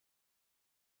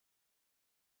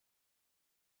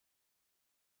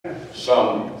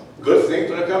some good things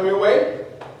going to come your way.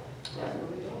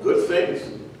 Good things.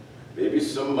 Maybe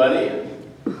some money.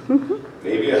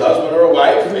 Maybe a husband or a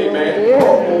wife. Amen.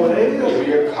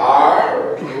 Maybe a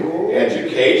car. Or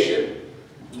education.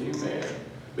 Amen.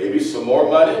 Maybe some more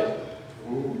money.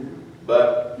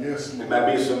 But there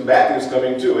might be some bad things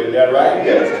coming too. Isn't that right?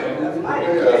 Yes.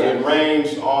 Because it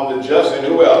rains on the just and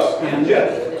who else?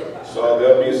 Yes. So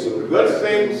there'll be some good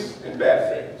things and bad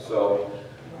things. So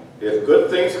if good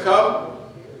things come,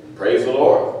 praise the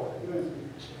Lord.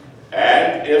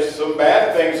 And if some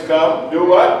bad things come, do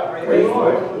what? Praise the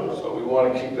Lord. So we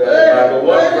want to keep that in mind. But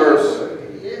one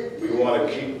verse we want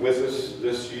to keep with us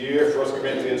this year, 1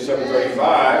 Corinthians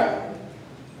 7:35.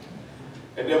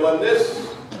 And then on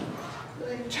this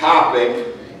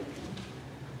topic,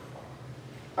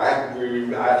 I have to be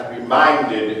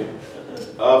reminded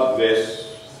of this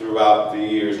throughout the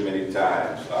years many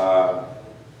times.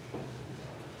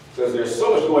 Because there's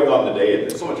so much going on today,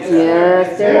 and so much is happening.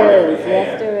 Yes,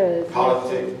 there is.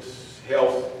 Politics,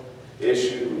 health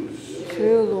issues,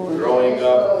 true, Lord. Growing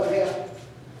up,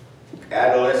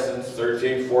 adolescents,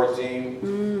 13,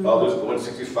 14, others going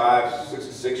 65,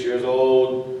 66 years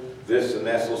old, this and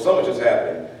that. So much is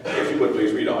happening. If you would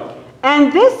please read on.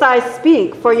 And this I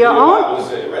speak for your own.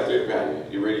 Right there behind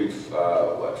you. You're reading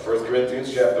what? 1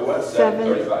 Corinthians chapter what?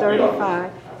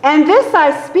 7:35. And this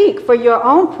I speak for your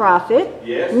own profit,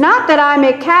 yes. Not that I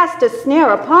may cast a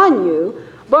snare upon you,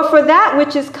 but for that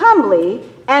which is comely,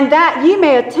 and that ye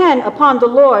may attend upon the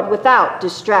Lord without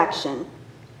distraction.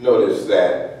 Notice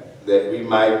that we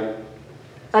might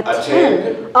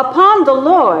attend upon the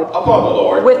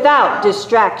Lord without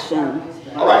distraction.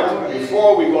 All right,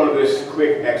 before we go to this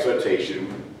quick exhortation,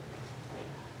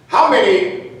 how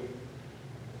many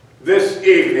this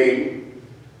evening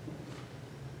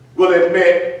will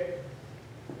admit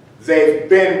they've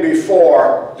been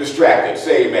before distracted?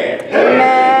 Say amen.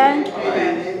 Amen.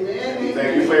 Amen.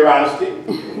 Thank you for your honesty.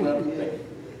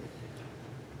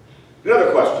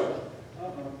 Another question.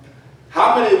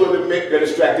 How many will admit they're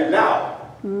distracted now?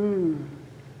 Look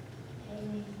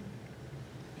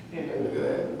at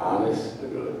that. Honest.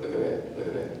 Look at that. Look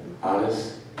at that.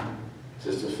 Honest.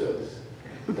 Sister Phyllis.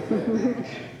 Look at that.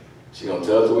 She's going to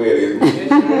tell us the way it is.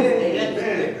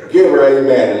 Give her an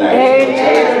amen tonight.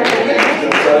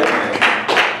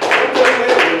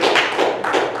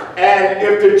 And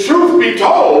if the truth be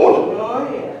told,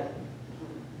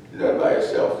 you're not by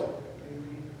yourself.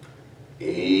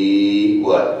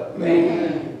 What?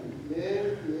 Man.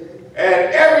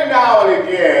 And every now and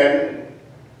again,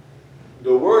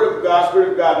 the Word of God, Spirit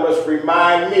of God must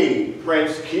remind me,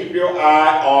 Prince, keep your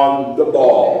eye on the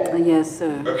ball. Yes,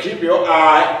 sir. Or keep your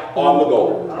eye on the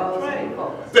goal.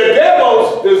 The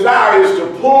devil's desire is to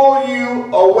pull you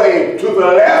away to the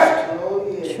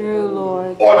left. True,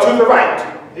 Lord. Or to the right.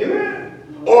 Amen.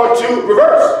 Or to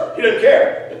reverse. He doesn't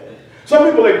care. Some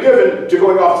people are given to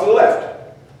going off to the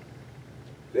left.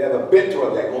 They have a bent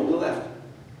toward that, going to the left.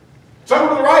 Some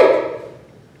to the right.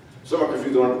 Some are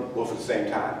confused on both at the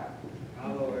same time.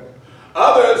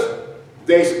 Others,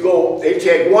 they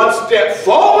take one step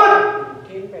forward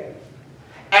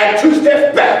and 2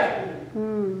 steps back.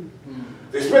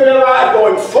 They spend their life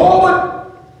going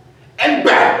forward and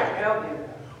back.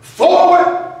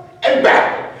 Forward and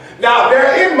back. Now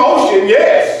they're in motion,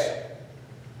 yes.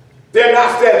 They're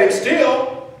not standing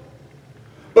still,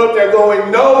 but they're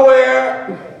going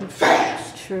nowhere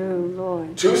fast. True,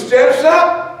 Lord. 2 steps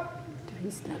up,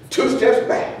 2 steps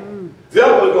back. The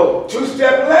other will go 2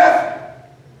 steps left,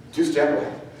 2 steps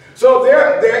right. So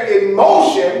they're in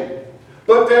motion,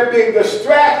 but they're being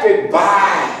distracted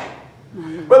by.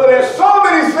 But there's so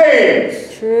many things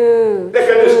that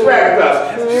can distract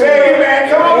us. Say amen.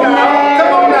 Come on now.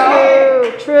 Come on now.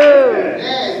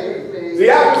 True. The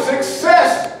opposite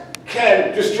success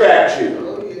can distract you.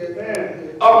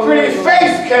 A pretty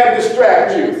face can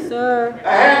distract you. Yes, sir. A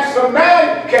handsome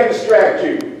man can distract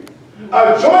you.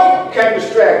 A joint can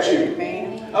distract you.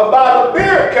 A bottle of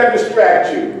beer can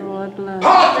distract you.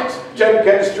 Politics can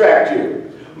distract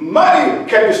you. Money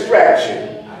can distract you.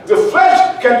 The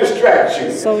flesh can distract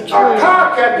you. So true. A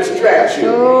car can distract you.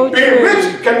 So Being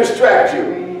rich can distract you.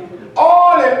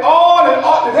 On and on and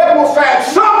on. The devil will find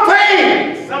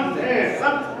something.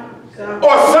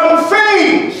 Or some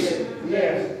things.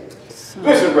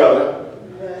 Listen, brother.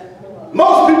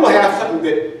 Most people have something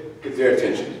that gets their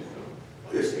attention.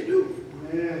 Yes, they do.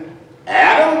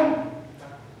 Adam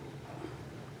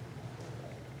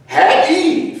had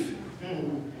Eve.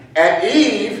 And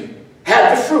Eve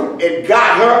had the fruit. It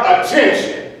got her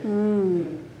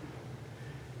attention.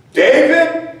 David,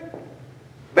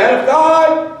 man of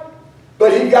God,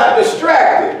 but he got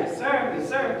distracted. Yes, sir. Yes,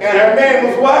 sir. And her name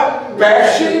was what?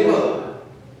 Bathsheba.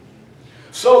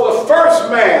 So the first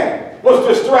man was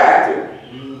distracted.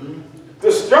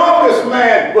 The strongest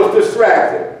man was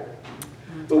distracted.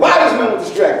 The wisest man was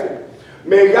distracted.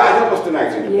 May God help us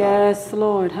tonight. Yes,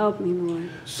 Lord. Help me, Lord.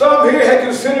 Some here had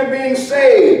considered being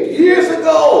saved years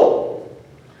ago.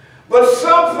 But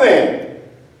something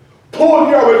pulled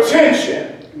your attention.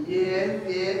 Yes,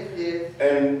 yes, yes.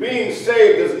 And being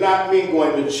saved does not mean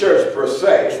going to church per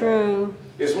se. True.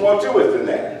 It's more to it than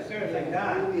that. Certainly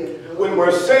God. When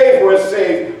we're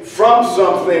saved from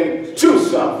something to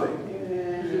something.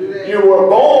 You were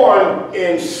born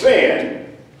in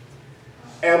sin,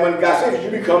 and when God saves you,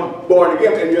 you become born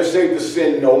again, and you're saved to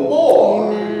sin no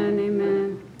more. Amen,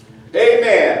 amen.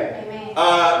 Amen.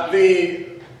 The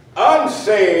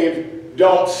unsaved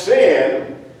don't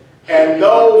sin, and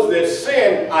those that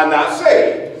sin are not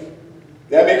saved.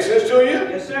 That makes sense to you?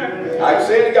 Yes, sir. I can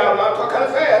say it again, I'm not talking kind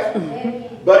of fast.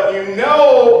 But you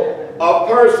know a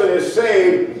person is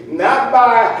saved not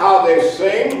by how they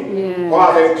sing or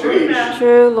how they preach.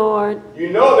 True, Lord. You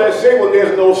know they're saved when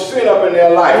there's no sin up in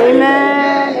their life.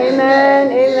 Amen,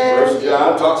 amen, amen. First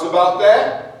John talks about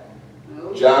that.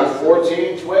 John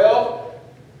 14:12.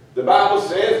 The Bible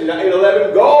says in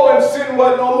 8:11, go and sin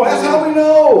what no more. That's how we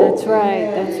know. That's right,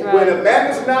 that's When right. a man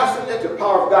is not sin, that's the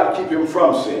power of God to keep him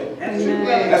from sin.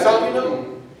 Amen. That's how we know.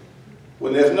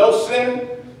 When there's no sin,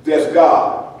 there's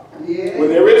God. Yeah. When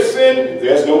there is sin,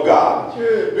 there's no God.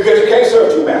 True. Because you can't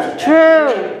serve two masters. True,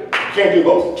 You can't do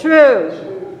both. true.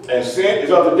 And sin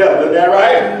is of the devil, isn't that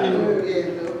right?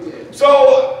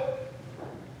 So,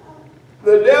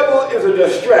 the devil is a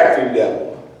distracting devil.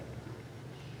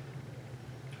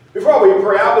 Before we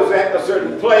pray, I was at a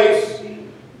certain place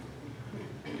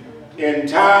in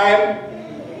time,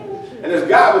 and this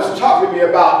guy was talking to me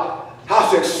about how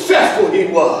successful he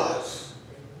was.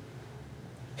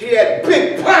 He had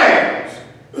big plans.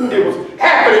 It was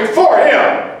happening for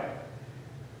him.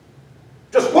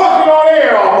 Just walking on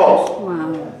air almost.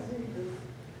 Wow.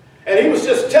 And he was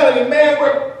just telling me, man,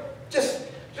 we're just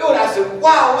doing it. I said,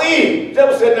 wow, the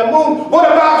devil said, now moon, what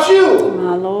about you?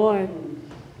 My Lord.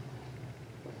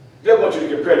 The devil wants you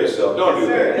to compare yourself. Don't do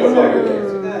that. Don't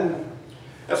do that.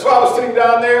 And so I was sitting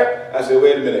down there. I said,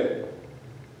 wait a minute.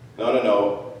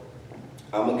 No.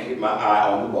 I'm going to keep my eye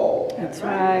on the ball. That's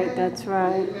right, that's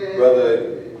right.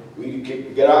 Brother, we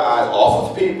can get our eyes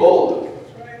off of people.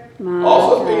 My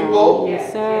Off of God. people.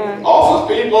 Yes, sir. Off of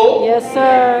people. Yes,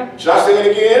 sir. Should I say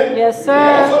it again? Yes, sir.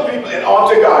 Off of people and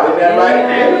onto God. Isn't that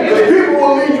right? Because people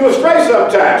will lead you astray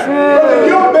sometimes. True. But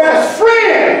your best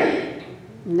friend,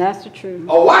 And that's the truth.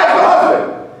 a wife or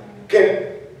husband,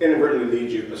 can inadvertently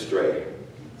lead you astray.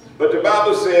 But the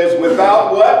Bible says,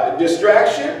 without what?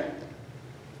 Distraction.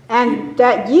 And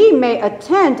that ye may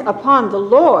attend upon the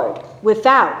Lord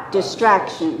without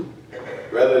distraction.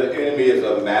 Brother, the enemy is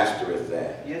a master at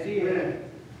that. Yes, he is.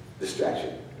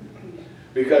 Distraction.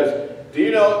 Because, do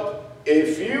you know,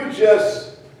 if you're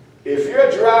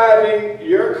driving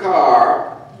your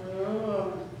car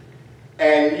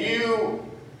and you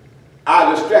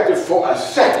are distracted for a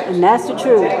second. And that's the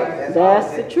truth.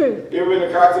 That's the truth. You ever been in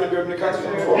a car accident? You ever been in a car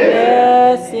accident before?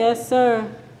 Yes, yes, sir.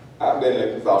 I've been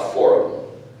in about 4 of them.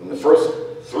 And the first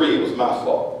 3 was my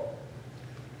fault.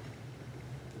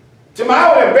 To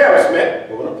my own embarrassment,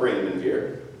 we're going to bring him in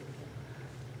here.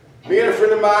 Me and a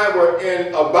friend of mine were in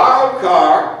a borrowed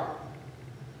car.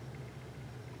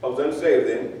 I was unsaved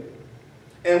then.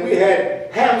 And we had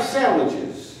ham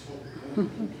sandwiches.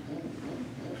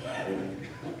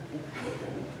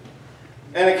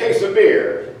 And a case of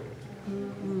beer.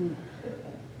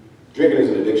 Drinking is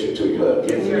an addiction too, you know that.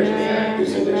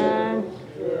 It's an addiction.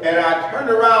 And I turned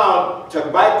around to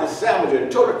bite the sandwich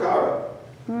and tore the car up.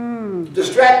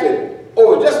 Distracted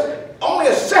over just only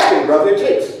a second, brother, it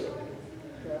takes.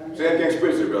 Same thing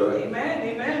spiritually, brother. Amen,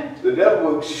 amen. The devil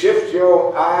will shift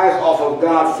your eyes off of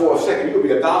God for a second. You'll be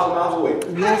 1,000 miles away.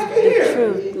 And How that's did you get the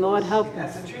here? truth. Lord help us.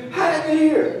 That's the truth. How did I get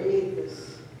here?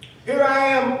 Here I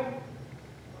am.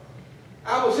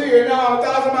 I was here, now I'm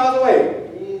 1,000 miles away.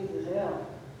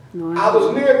 Lord. I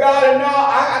was near God, and now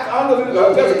I don't know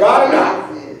if there's a God or not.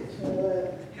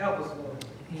 Help us, Lord.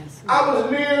 Yes. I was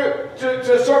near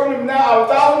to serving him, now I'm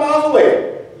 1,000 miles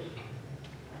away.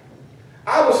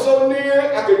 I was so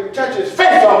near, I could touch his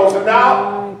face almost, and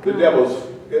now the devil's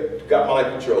got my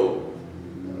life controlled.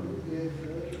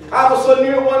 I was so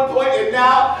near at one point, and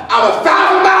now I'm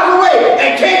 1,000 miles away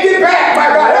and can't get back. My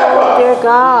God, help us. Dear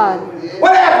God.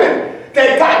 What happened?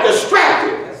 They got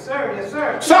distracted. Yes, sir. Yes,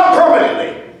 sir. Some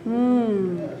permanently.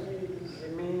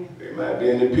 Amen. They might be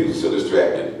in the pew so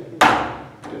distracted.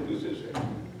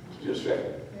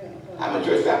 Distracted. I'm in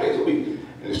church 5 days a week, and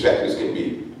distractions can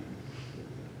be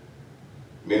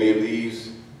Many of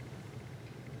these,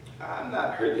 I'm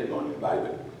not hurting on anybody,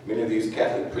 but many of these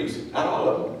Catholic priests, not all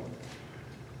of them,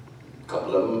 a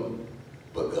couple of them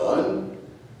begun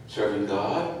serving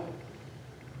God,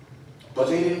 but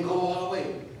they didn't go all the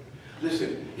way.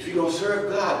 Listen, if you're going to serve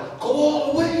God, go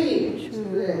all the way.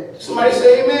 True. Somebody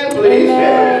say amen, please.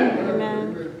 Amen.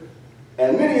 Amen.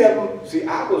 And many of them, see,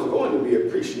 I was going to be a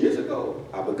priest years ago.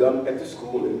 I begun at the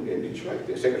school in Detroit,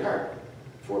 the Sacred Heart,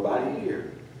 for about a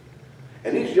year.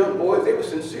 And these young boys, they were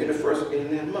sincere the first 8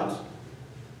 and 9 months.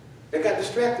 They got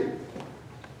distracted.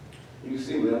 You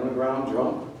see me on the ground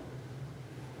drunk,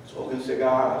 smoking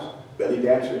cigars, belly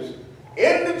dancers,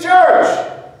 in the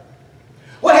church.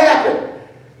 What happened?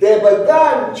 They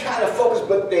begun trying to focus,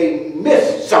 but they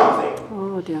missed something.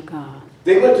 Oh, dear God.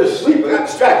 They went to sleep, got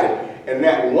distracted. And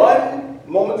that one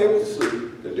moment they went to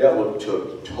sleep, the devil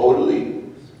took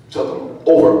them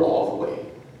over all the way.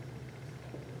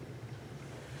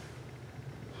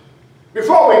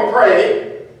 Before we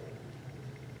pray,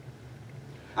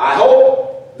 I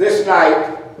hope this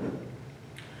night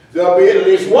there'll be at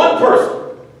least one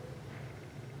person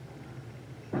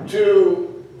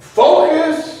to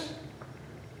focus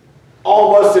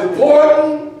on what's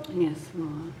important. Yes,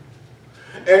 Lord.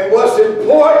 And what's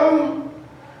important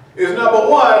is, number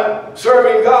one,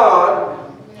 serving God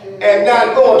and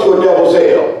not going to a devil's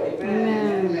hell.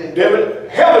 Amen.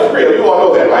 Hell is real. You all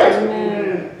know that, right? Amen.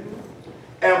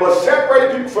 And what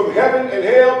separates people from heaven and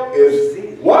hell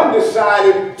is one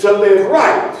decided to live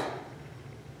right,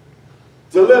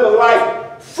 to live a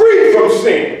life free from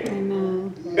sin.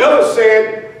 Amen. The other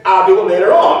said, I'll do it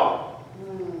later on.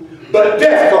 But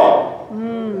death come.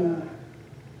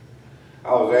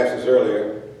 I was asked this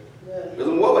earlier,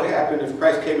 what would happen if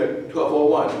Christ came at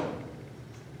 12:01?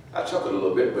 I chuckled a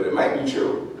little bit, but it might be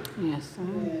true. Yes, sir.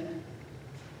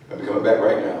 I'm coming back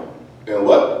right now. And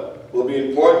what will be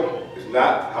important is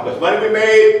not how much money we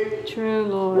made, True,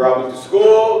 Lord. where I went to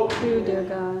school, True, dear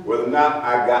God. whether or not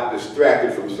I got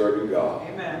distracted from serving God.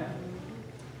 Amen.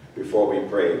 Before we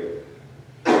prayed.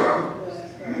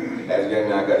 As a young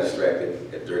man, I got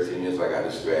distracted. At 13 years, I got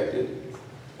distracted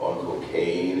on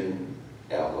cocaine,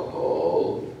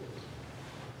 alcohol,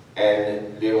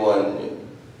 and there were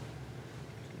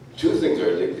 2 things are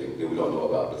addicting that we don't know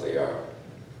about, but they are.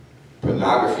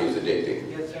 Pornography is addicting.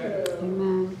 Yes, sir.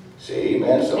 Amen. Say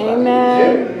amen, somebody.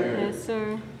 Amen. Yes,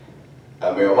 sir.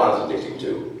 Marijuana is addicting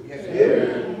too. Yes,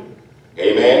 sir.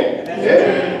 Amen?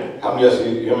 Amen. How many of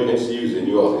you use it in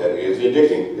your is it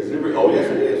addicting? Is it, oh,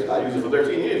 yes, it is. I use it for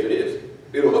 13 years. It is.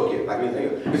 It'll hook you like anything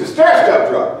else. It's a stir-stuff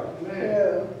drug.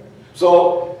 Amen.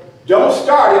 So don't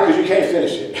start it because you can't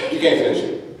finish it. You can't finish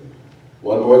it.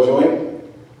 One more joint,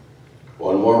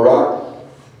 one more rock,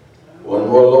 one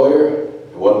more lawyer,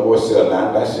 and one more cell,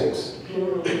 9 by 6.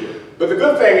 But the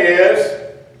good thing is,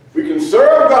 we can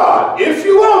serve God if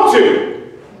you want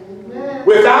to,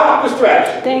 without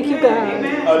distraction. Thank you, God.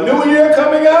 Amen. A new year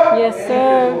coming up, Yes,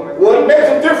 sir. what makes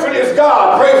a difference is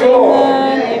God. Praise the Lord.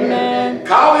 Amen. Amen.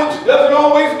 College doesn't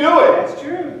always do it. That's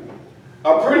true.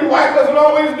 A pretty wife doesn't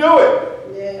always do it.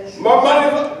 Yes. More money,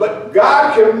 but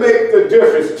God can make the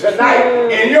difference tonight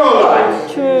in your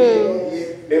life. True.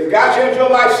 If God changed your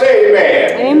life, say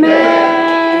amen.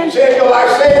 Amen. If He changed your life,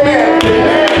 say amen.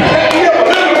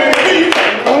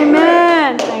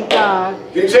 Amen. Thank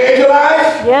God. Did He change your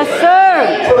life? Yes,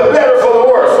 sir. For the better, for the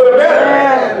worse, for the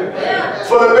better.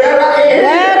 For the better, I can hear you.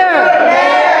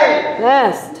 Better.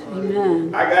 Blessed.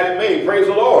 Amen. I got it made. Praise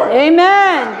the Lord.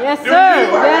 Amen. Yes, sir.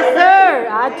 Yes, sir.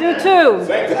 I do too.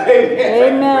 Thank God. Amen. Praise the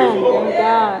Amen. Lord. Thank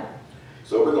God.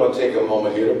 So we're going to take a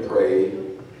moment here to pray.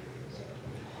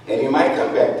 And you might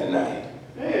come back tonight.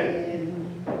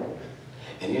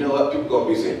 And you know what? People are going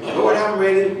to be saying, Lord, I'm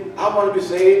ready. I want to be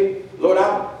saved. Lord,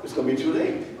 it's going to be too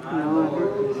late.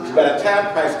 Lord. See, by the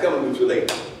time Christ comes, it'll be too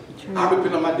late. I'll be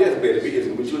putting on my deathbed. It's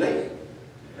going to be too late.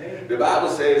 The Bible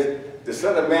says, the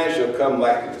Son of Man shall come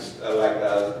like east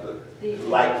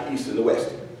and the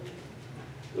west.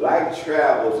 Light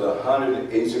travels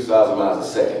 186,000 miles a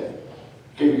second.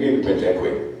 Can you repent that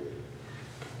quick?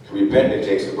 To repent, it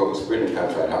takes a broken spirit and a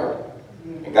contrite heart.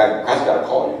 And Christ got to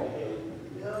call you.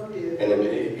 And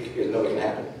there's nothing can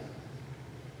happen.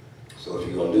 So if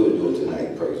you're going to do it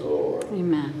tonight. Praise the Lord.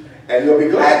 Amen. And you'll be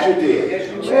glad you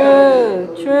did.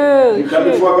 True. True. You come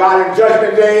before God in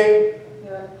Judgment Day,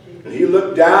 and He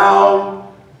looked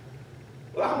down.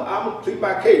 Well, I'm going to plead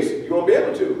my case. You won't be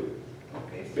able to.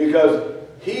 Because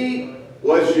He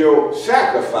was your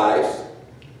sacrifice.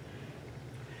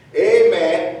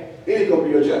 Amen. Then He's going to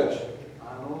be your judge.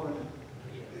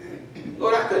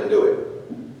 Lord, I couldn't do it.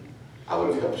 I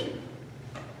would have helped you.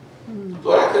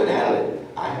 Lord, I couldn't handle it.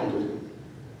 I handled it.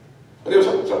 But there was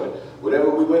something. whatever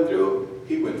we went through,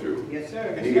 he went through. Yes, sir.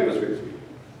 And he gave us victory.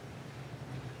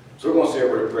 So we're going to say a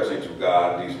word of prayer, saints of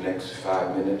God, these next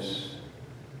 5 minutes.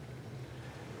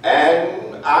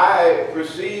 And I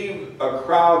perceive a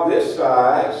crowd this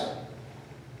size.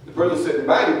 The person sitting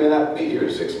by you may not be here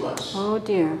in 6 months. Oh,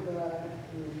 dear.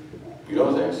 You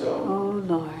don't think so? Oh,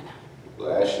 Lord.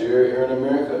 Last year here in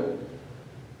America,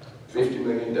 50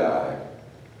 million died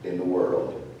in the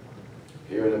world.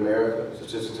 Here in America,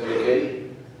 statistics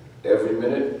indicate every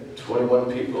minute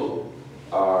 21 people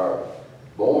are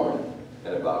born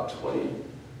and about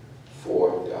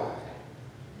 24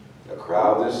 die. A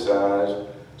crowd this size,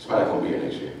 somebody's going to be here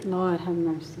next year. Lord, have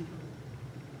mercy.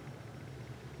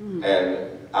 And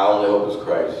our only hope is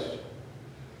Christ.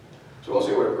 So we'll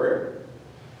say a word of prayer.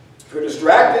 If you're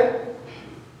distracted,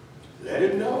 let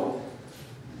it know.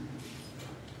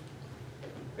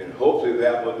 And hopefully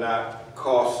that will not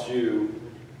cost you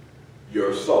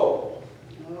your soul.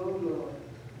 Oh, Lord.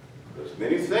 There's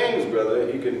many things,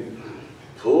 brother, he can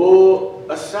pull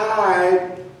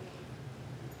aside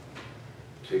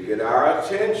to get our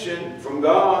attention from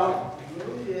God.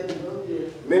 Oh, yes, oh,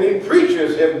 yes. Many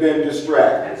preachers have been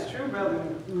distracted. That's true, brother.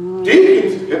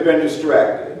 Deacons have been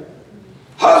distracted.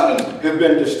 Husbands have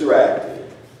been distracted.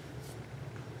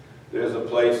 There's a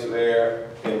place there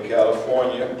in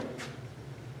California.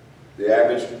 The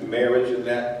average marriage in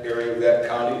that area of that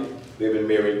county, they've been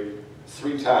married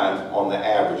 3 times on the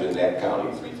average in that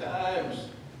county. 3 times.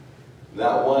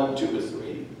 Not 1, 2, but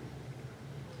 3.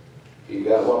 He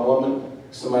got one woman,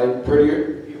 somebody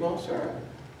prettier, he wants her.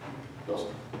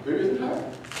 Prettier than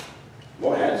her.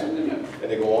 More handsome than him.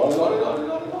 And they go on and on and on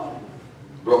and on and on.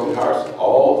 Broken hearts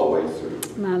all the way through.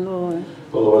 My Lord.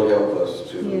 The Lord help us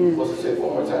to. Yes. What's it say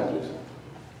one more time, please?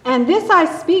 And this I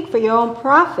speak for your own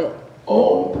profit,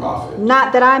 Own prophet.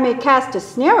 not that I may cast a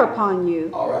snare upon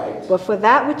you, All right. but for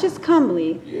that which is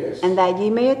comely, Yes. and that ye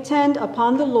may attend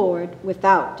upon the Lord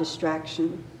without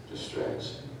distraction.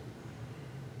 Distraction.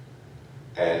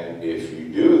 And if you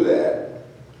do that,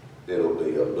 it'll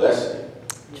be a blessing.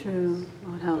 True.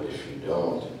 Lord help. But if you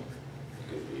don't, it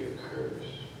could be a curse.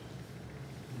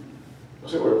 I'll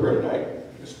say a word of prayer tonight.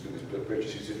 Let's put prayer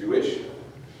seats if you wish.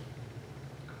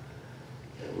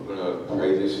 And we're going to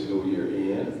pray this new year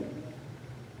in.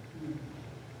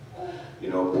 You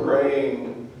know,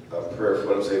 praying a prayer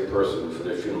for, let's say, a person for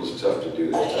their funeral is tough to do.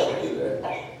 It's tough to do that.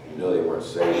 You know they weren't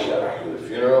saved. You got to do the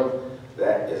funeral.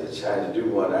 That is a challenge to do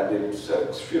one. I did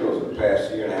 7 funerals in the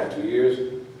past 1.5 to 2 years.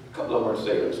 A couple of them weren't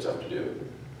saved. It was tough to do.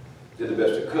 Did the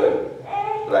best I could.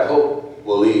 But I hope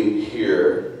we'll leave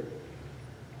here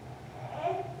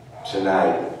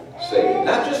tonight saved.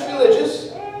 Not just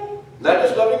religious, not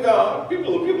just loving God.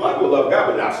 People like to love God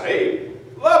but not saved.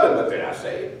 Love Him but they're not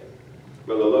saved.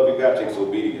 But the loving God takes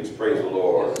obedience. Praise the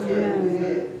Lord.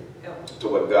 Yeah. To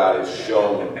what God has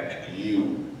shown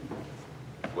you.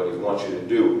 What He wants you to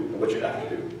do and what you're not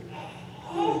to do.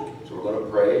 So we're going to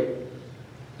pray.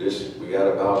 We got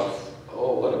about,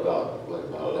 what about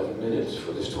 11 minutes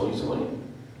for this 2020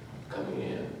 coming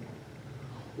in.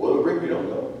 What will bring, we don't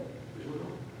know. We don't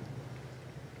know.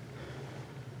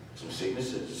 Some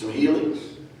sicknesses, some healings.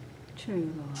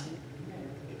 True, Lord.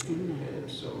 Amen.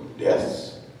 And some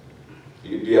deaths. Do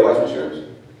you have life insurance?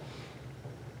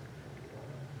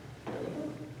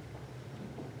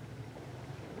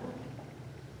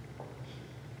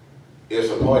 It's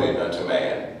appointed unto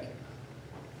man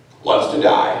once to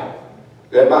die.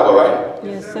 That Bible, right?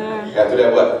 Yes, sir. After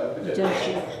that, what?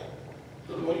 Judgment.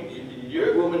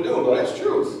 You're a woman doing, but that's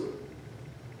truth.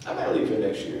 I might leave here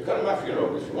next year. Come to my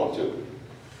funeral if you want to.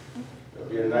 It'll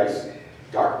be a nice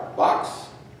dark box.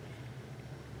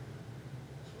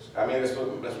 I mean, that's what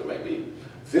it might be.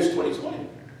 This 2020.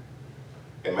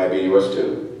 It might be yours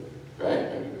too. Right?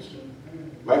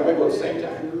 Might go at the same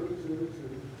time.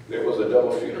 There was a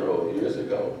double funeral years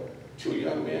ago. 2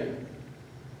 young men.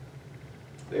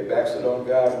 They backslid on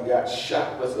God and got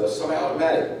shot with a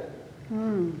semi-automatic.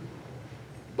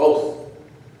 Both.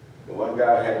 The one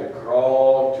guy had to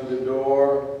crawl to the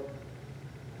door.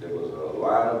 There was a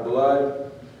line of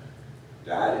blood.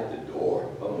 Died at the door.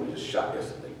 The other one was just shot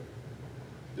instantly.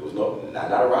 There was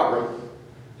not a robbery.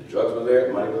 The drugs were there,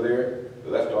 the money was there.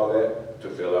 They left all that,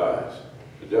 took their lives.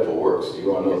 The devil works.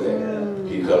 You all know that.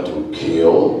 He comes to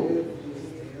kill,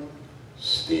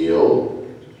 steal,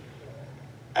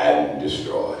 and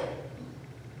destroy.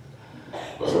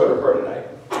 Let's go to prayer tonight.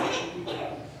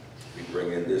 We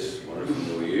bring in this wonderful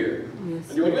new year.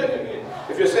 Yes.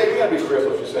 If you're saved, you got to be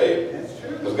fearful if you're saved.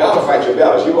 Because God will fight your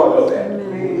battles. You all know that.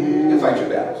 He'll fight your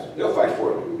battles. He'll fight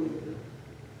for you.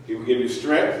 He will give you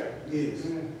strength. Yes.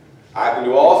 I can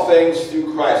do all things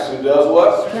through Christ who does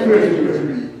what?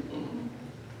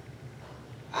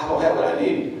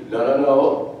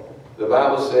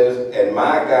 says, and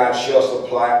my God shall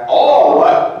supply all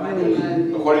what?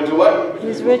 According to what?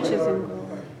 His riches and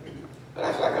glory. But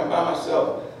I feel like I'm by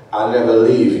myself. I'll never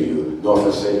leave you nor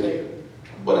forsake you.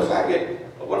 What if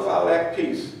I lack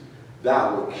peace?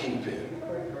 Thou will keep it.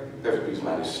 Perfect peace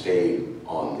might have stayed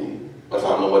on thee. But if I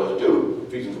don't know what to do,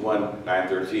 Ephesians 1, 9,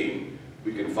 13,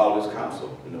 we can follow his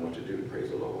counsel and know what to do. Praise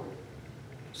the Lord.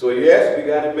 So yes, we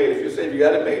got it made. If you're saved, you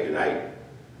got it made tonight.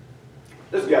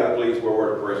 Let's gather, please, for a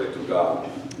word of prayer to God.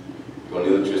 You want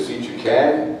to kneel at your seat, you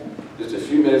can. Just a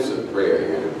few minutes of prayer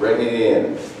here to bring it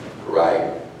in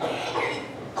right.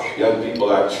 Young people,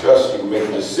 I trust you make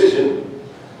a decision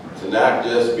to not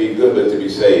just be good, but to be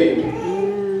saved.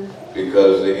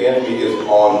 Because the enemy is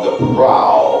on the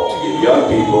prowl to get young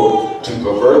people to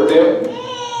pervert them,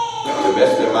 to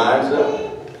mess their minds up.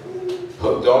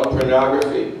 Hooked on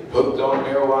pornography, hooked on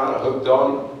marijuana, hooked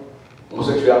on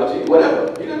homosexuality,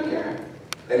 whatever. He doesn't care.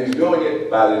 And he's doing it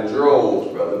by the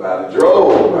droves, brother, by the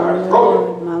droves, by the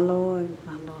throat. My Lord,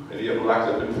 my Lord. And he have locked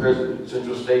up in prison,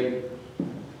 Central State.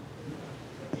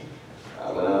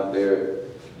 I went out there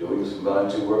doing some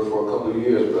volunteer work for a couple of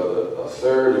years, brother. A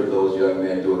third of those young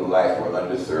men doing life were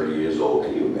under 30 years old.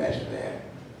 Can you imagine that?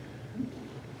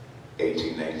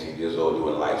 18, 19 years old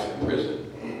doing life in prison.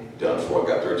 Done for,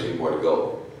 got 13 more to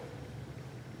go.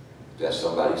 That's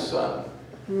somebody's son.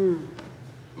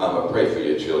 Mama, pray for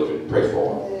your children. Pray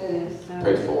for them. Yes.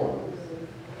 Pray for them.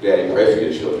 Daddy, pray for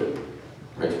your children.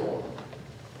 Pray for them.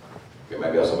 There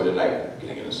might be out somewhere tonight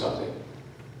getting into something.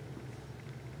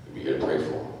 You'll be here to pray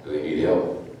for them. Do they need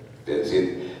help? They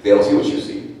don't see what you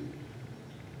see.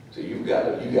 So you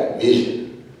got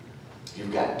vision.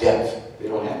 You've got depth. They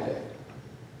don't have that.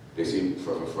 They see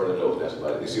from front of the nose, that's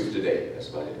about it. They see for today, that's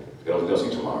about it. They don't see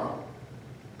tomorrow.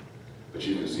 But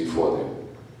you can see for them.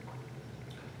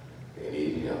 They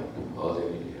need help. Oh, they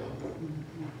need help.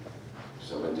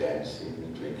 Some are dancing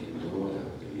and drinking, doing whatever.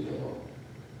 They need help.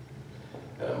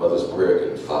 And a mother's prayer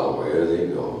can follow wherever they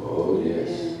go. Oh,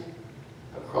 yes.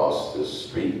 Across the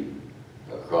street,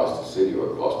 across the city,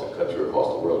 or across the country, or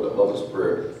across the world, the mother's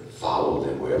prayer follows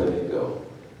them wherever they go.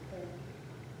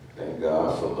 Thank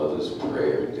God for mother's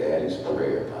prayer, daddy's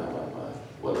prayer. My.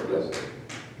 What a blessing.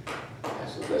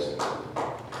 That's a blessing.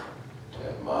 To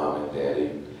have mom and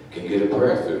daddy can get a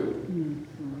prayer through.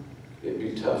 It'd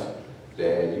be tough.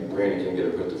 Dad, you pray and you can't get a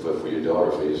prayer through for your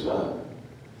daughter, for your son.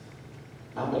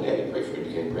 Mom and daddy pray for you,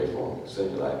 you can't pray for them. Sin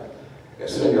your life. And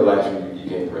sin in your life, you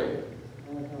can't pray.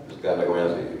 God like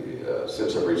around sin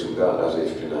separates from God, Isaiah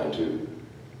 59:2.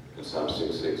 In Psalm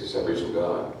 6:6, it separates from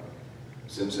God.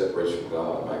 Sin separates from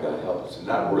God. My God, help us. It's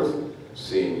not worth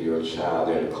seeing your child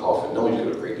there in a coffin, knowing you're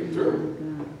going to break him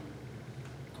through.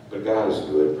 But God is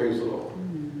good. Praise the Lord.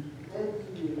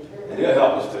 And he'll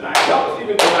help us tonight. Help us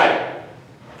even tonight.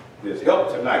 Yes, help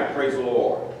tonight. Praise the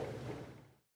Lord.